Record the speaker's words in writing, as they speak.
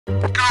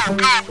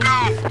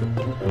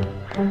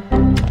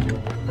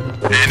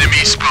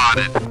Enemy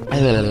spotted.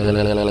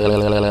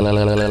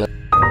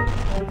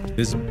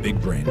 This is big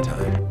brain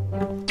time.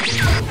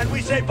 And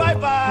we say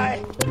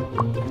bye-bye.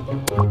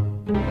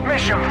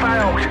 Mission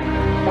failed.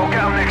 We'll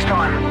get them next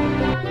time.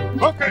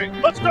 Okay,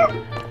 let's go.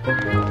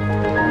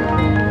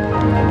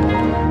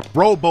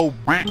 Robo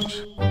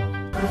branch.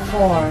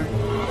 4,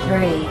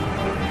 3,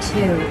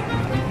 2,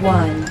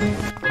 1.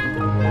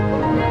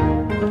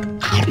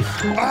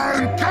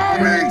 I'm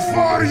coming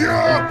for you.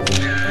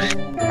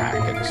 I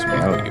can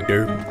smell you,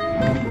 dude.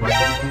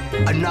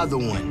 Another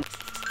one.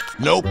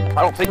 Nope.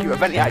 I don't think you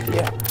have any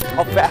idea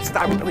how fast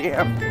I really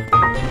am.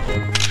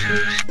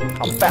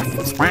 How fast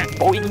this boy.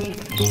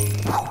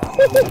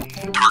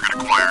 Target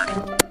acquired.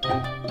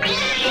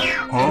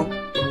 Huh?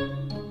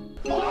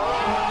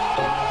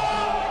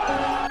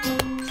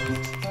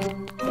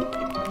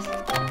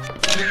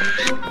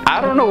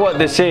 I don't know what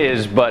this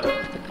is, but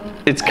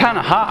it's kind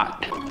of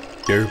hot.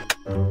 Dude.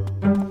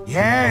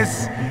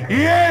 Yes,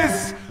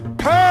 yes,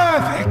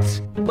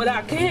 perfect. But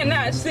I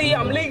cannot see.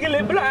 I'm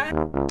legally blind.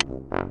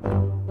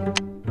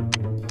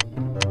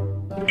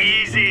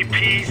 Easy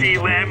peasy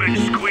lemon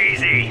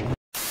squeezy.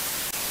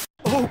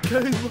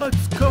 Okay,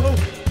 let's go.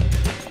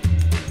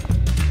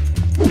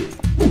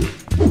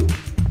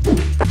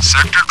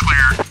 Sector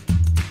clear.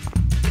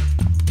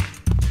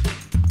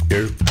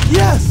 Dude.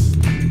 Yes.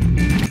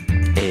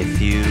 A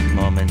few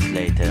moments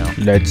later.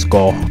 Let's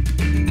go.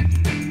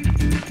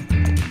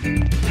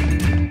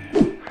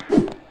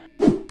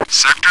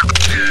 Sector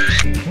clear.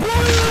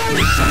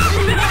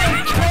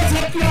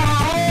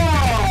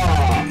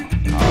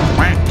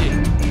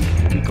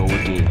 Go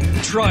again.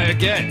 Try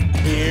again.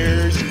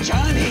 Here's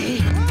Johnny.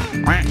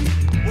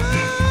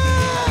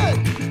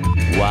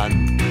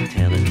 1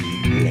 eternity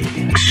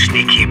later.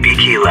 Sneaky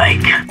beaky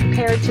like.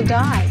 Prepare to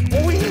die.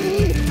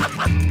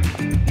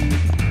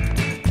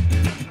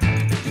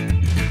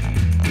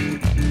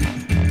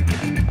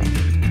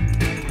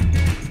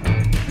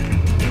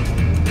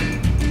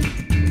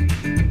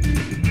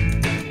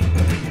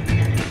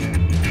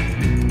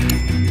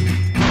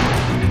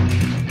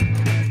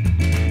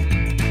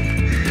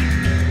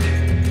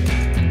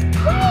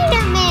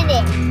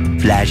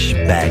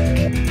 Flashback.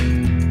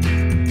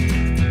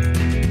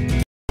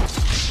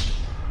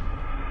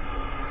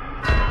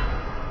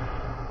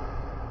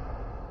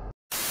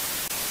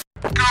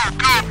 Go,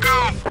 go, go.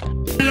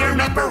 You're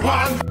number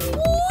one.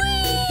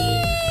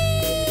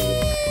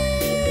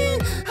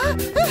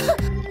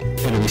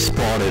 Enemy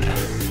spotted.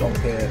 Don't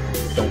care,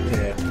 don't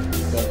care,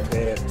 don't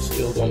care,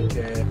 still don't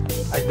care.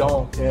 I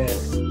don't care.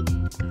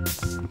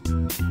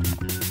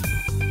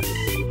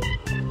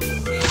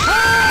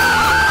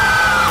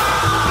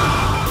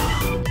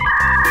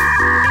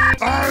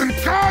 I'm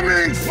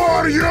coming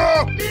for you.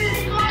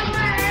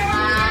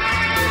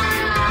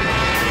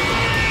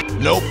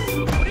 Nope.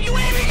 What are you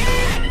aiming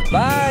at?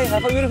 Bye.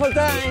 Have a beautiful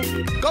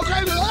time. Go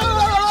crazy.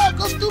 Ah,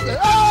 go stupid.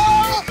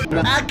 Ah.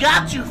 I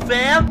got you,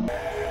 fam.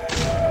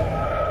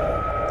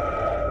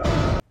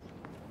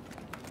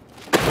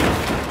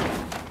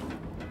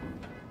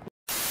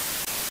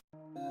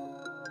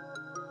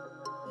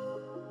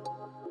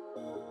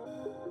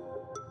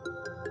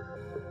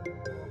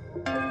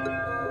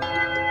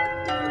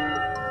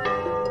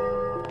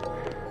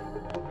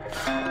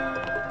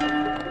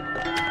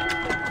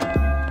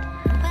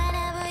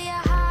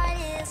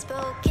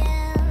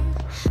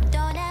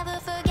 Don't ever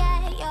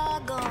forget you're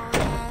golden.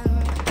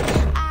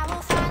 I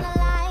will find the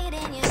light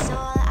in your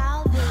soul.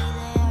 I'll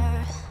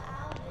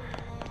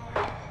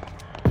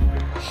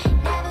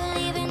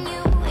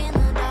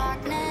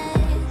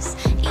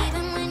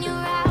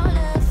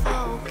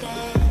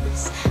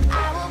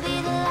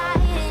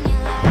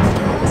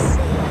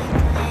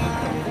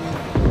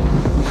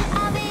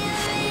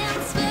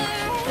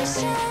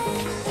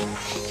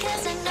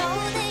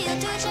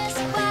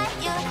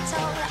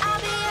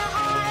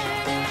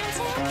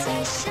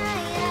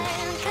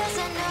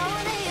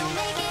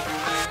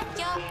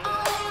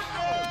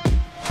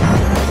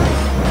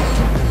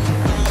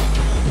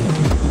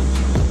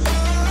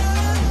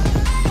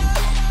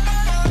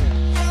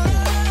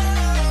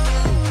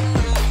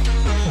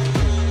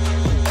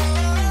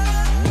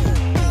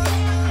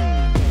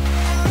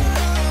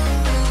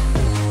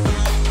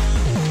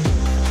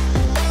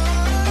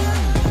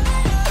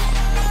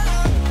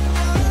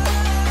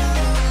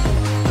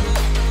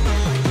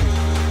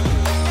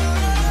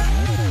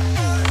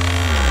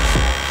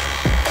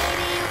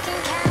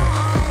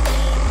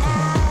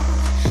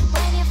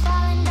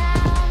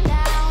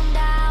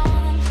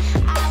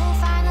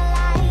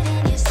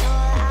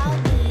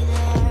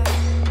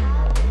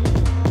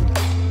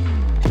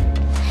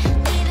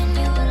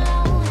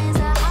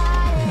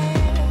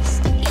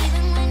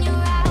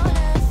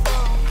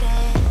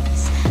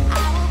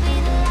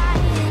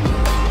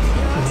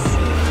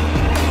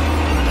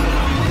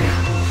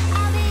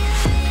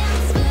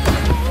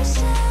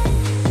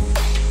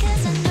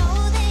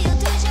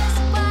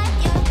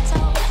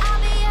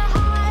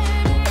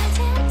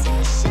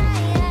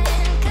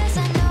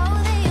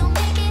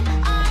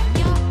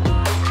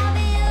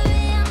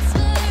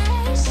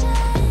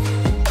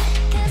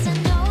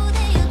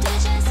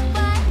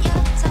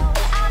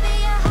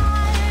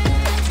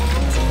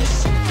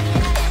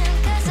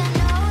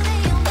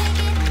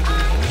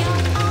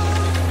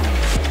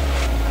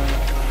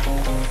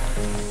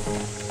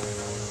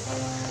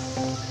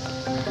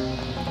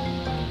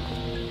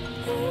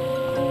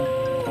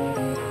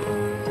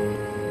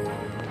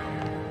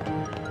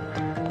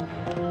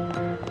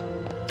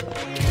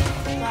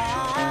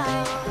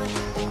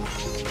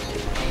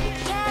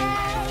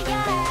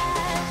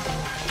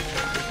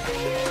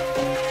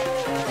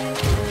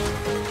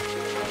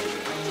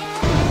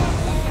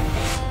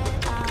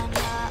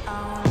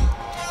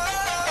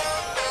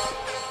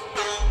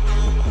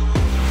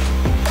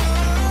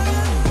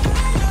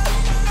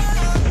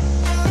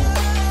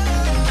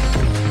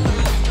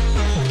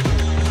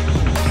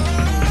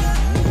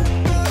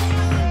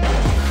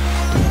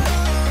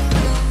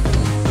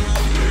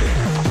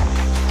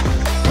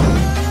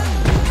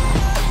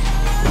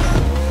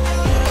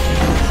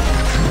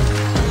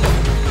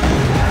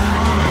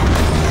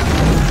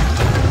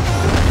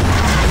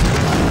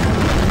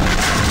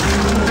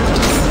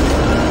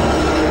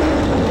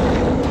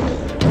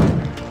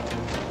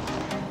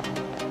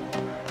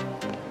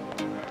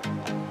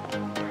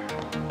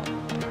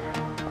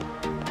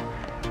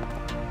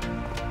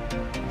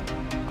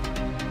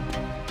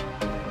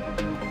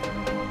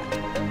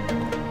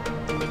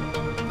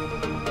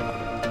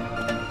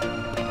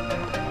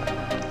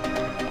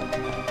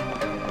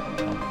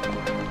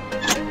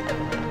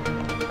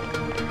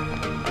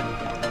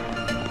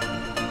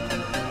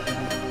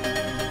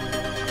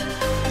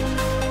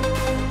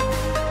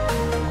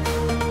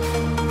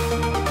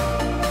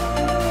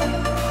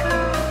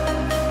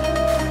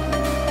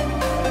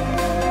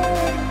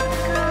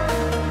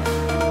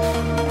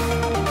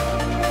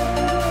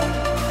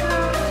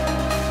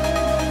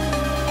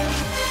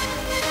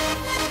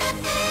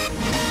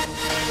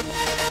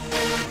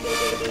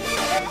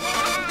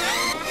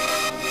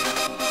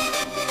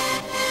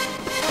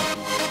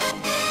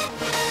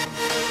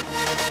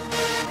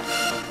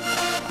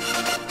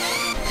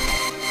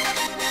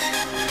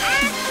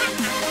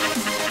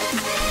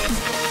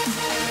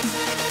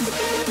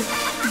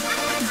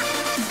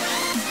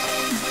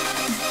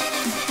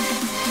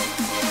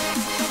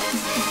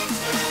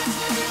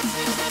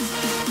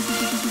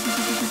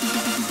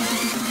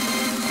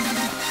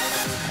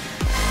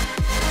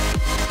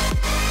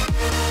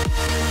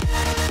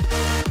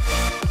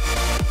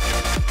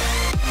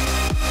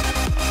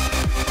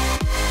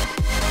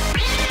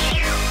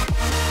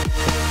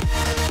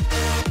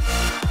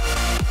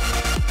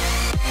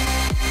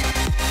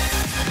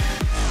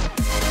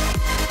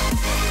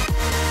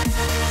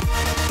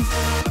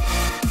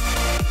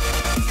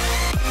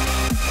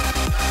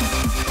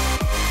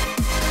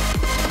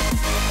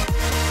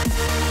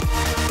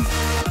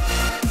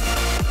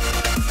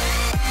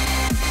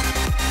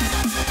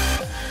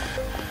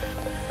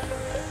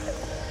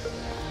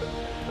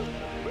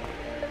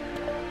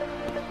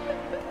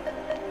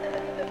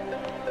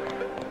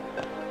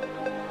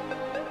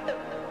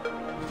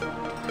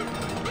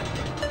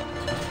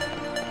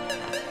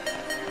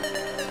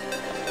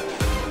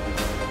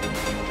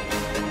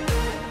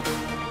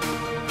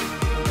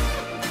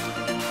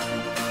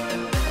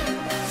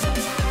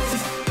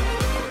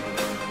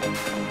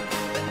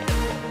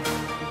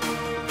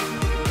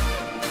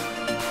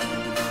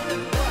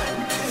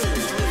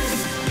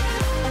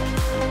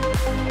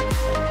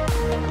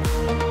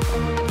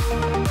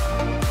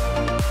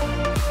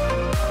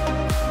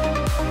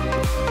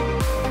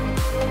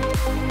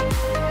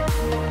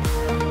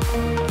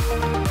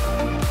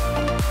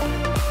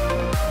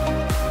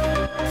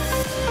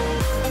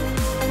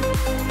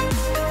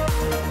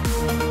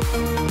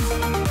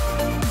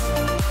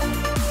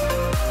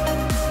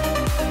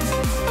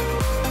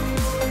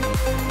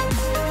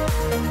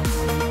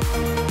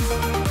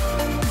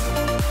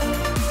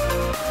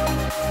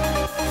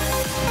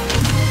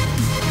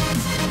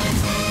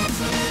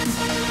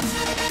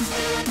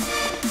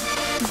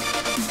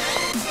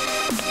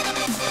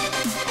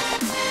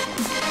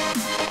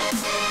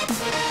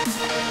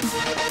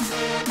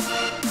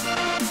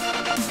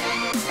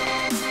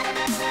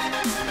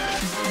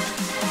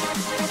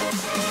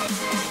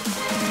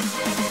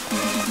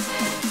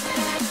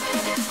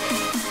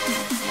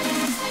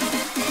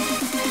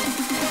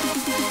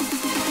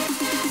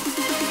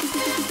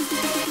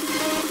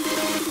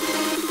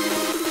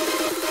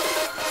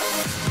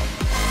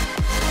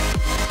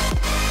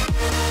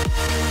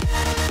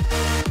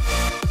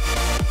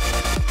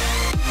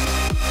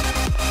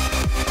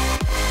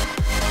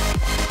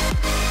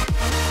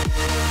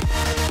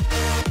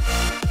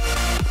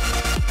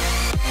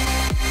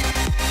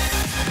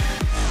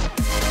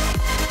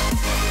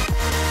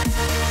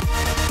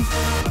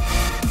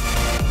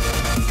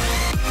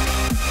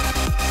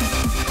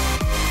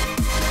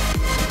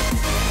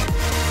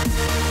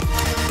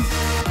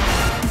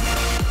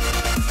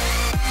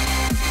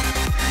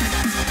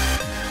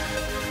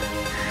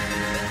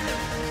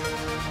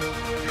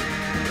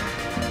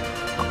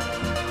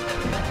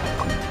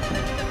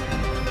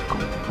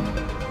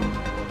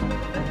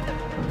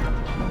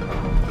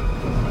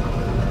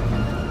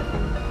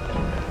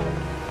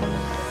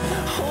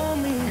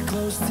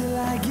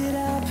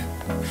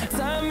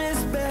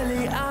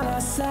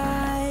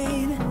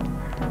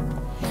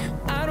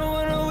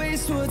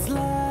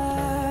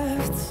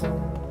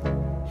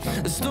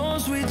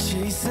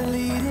Chase are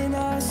leading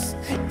us,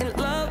 and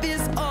love is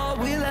all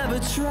we'll ever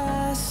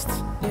trust.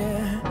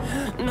 Yeah,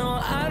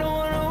 no, I don't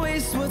wanna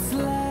waste what's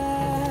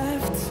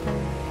left.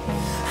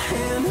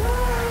 And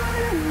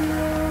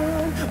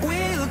on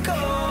we'll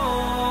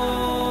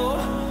go,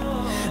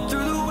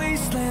 through the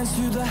wastelands,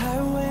 through the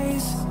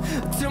highways,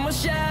 till my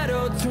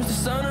shadow turns to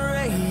sun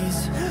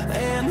rays.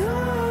 And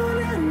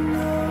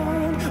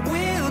on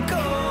we'll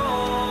go,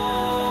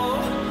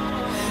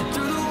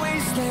 through the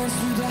wastelands,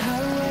 through the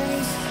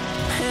highways,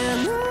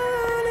 and on we'll go.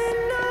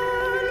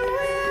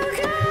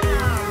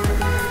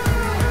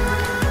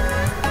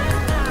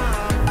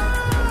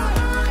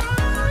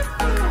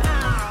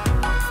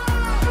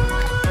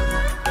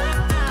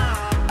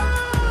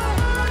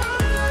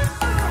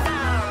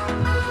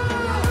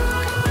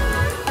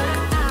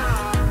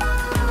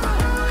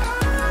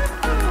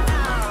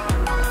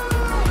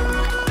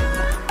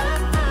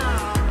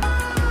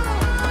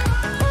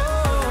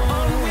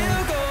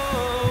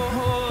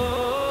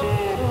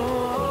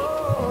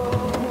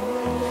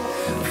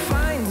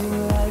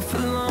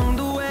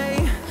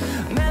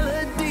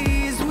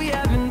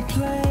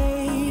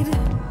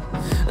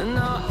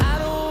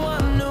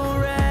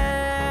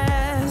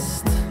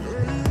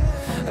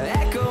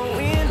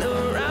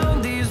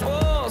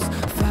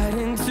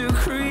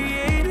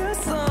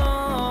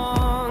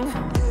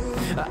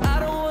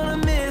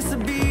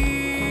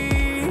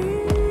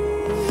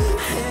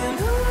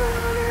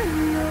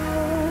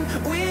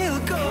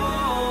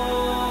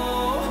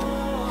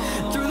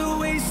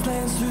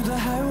 Through the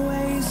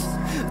highways,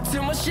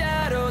 till my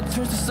shadow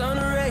turns to sun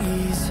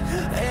rays.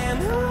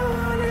 And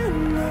on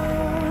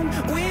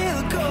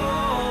we'll go,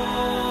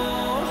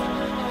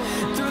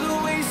 through the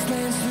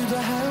wastelands, through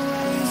the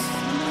highways,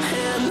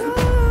 and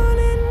on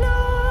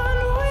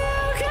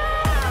we'll go.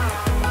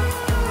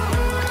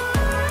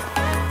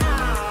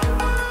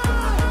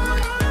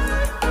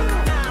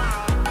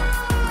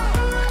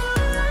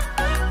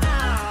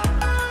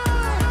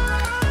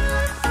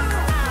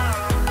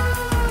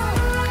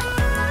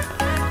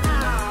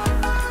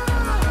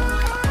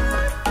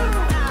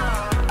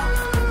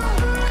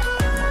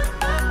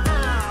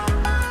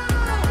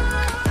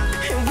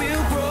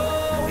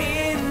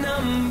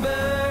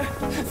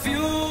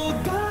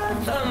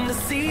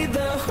 See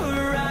the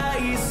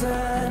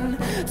horizon,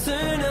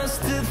 turn us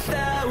to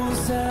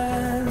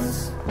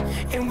thousands,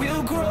 and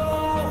we'll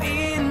grow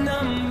in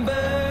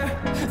number,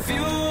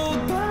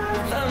 fueled by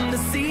them to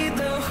see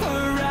the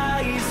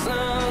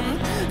horizon,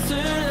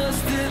 turn us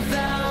to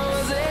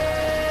thousands,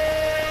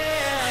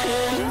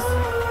 and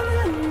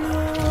on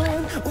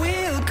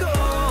we'll go,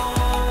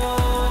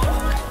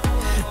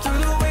 through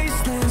the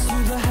wastelands,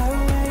 through the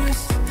highways,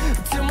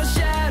 till my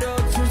shadow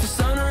turns to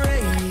sun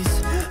rays.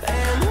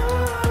 And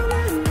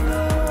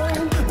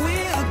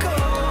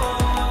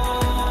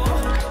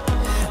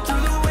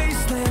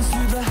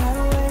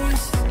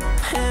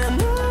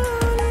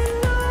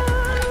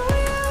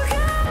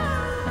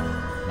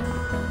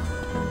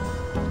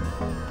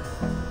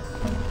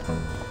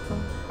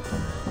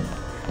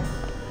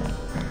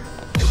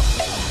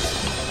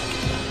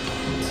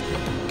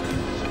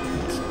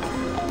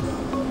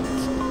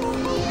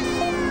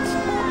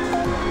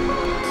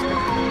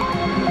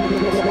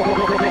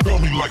Tell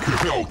me like a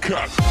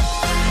Hellcat.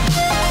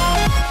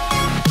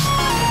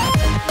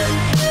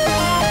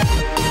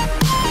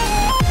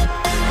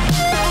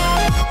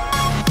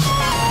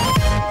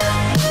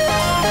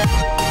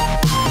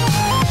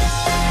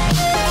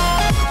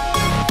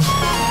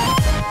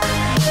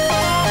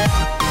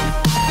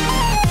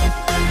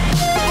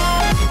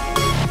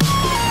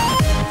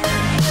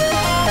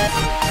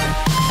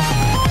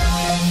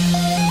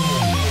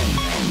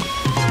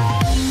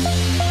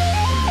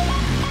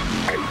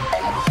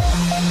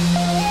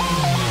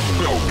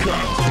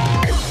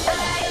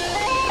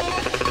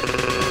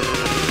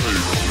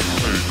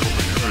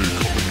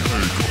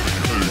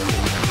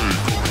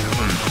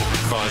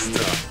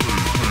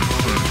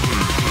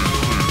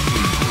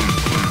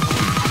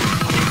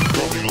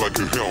 Like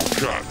a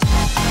Hellcat.